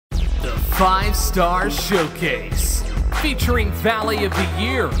5-Star Showcase, featuring Valley of the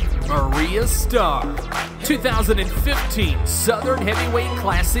Year, Maria Starr, 2015 Southern Heavyweight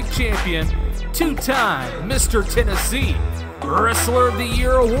Classic Champion, two-time Mr. Tennessee, Wrestler of the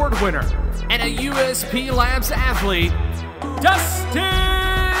Year Award winner, and a USP Labs athlete, Dustin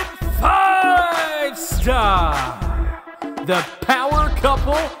 5-Star. The power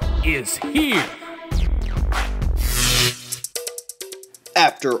couple is here.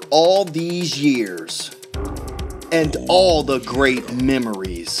 After all these years and all the great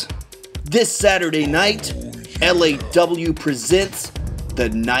memories, this Saturday night, LAW presents the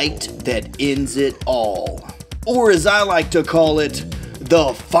night that ends it all. Or as I like to call it,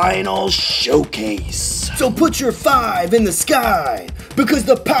 the final showcase. So put your 5 in the sky, because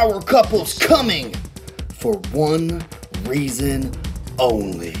the power couple's coming for one reason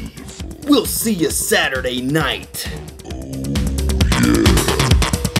only. We'll see you Saturday night.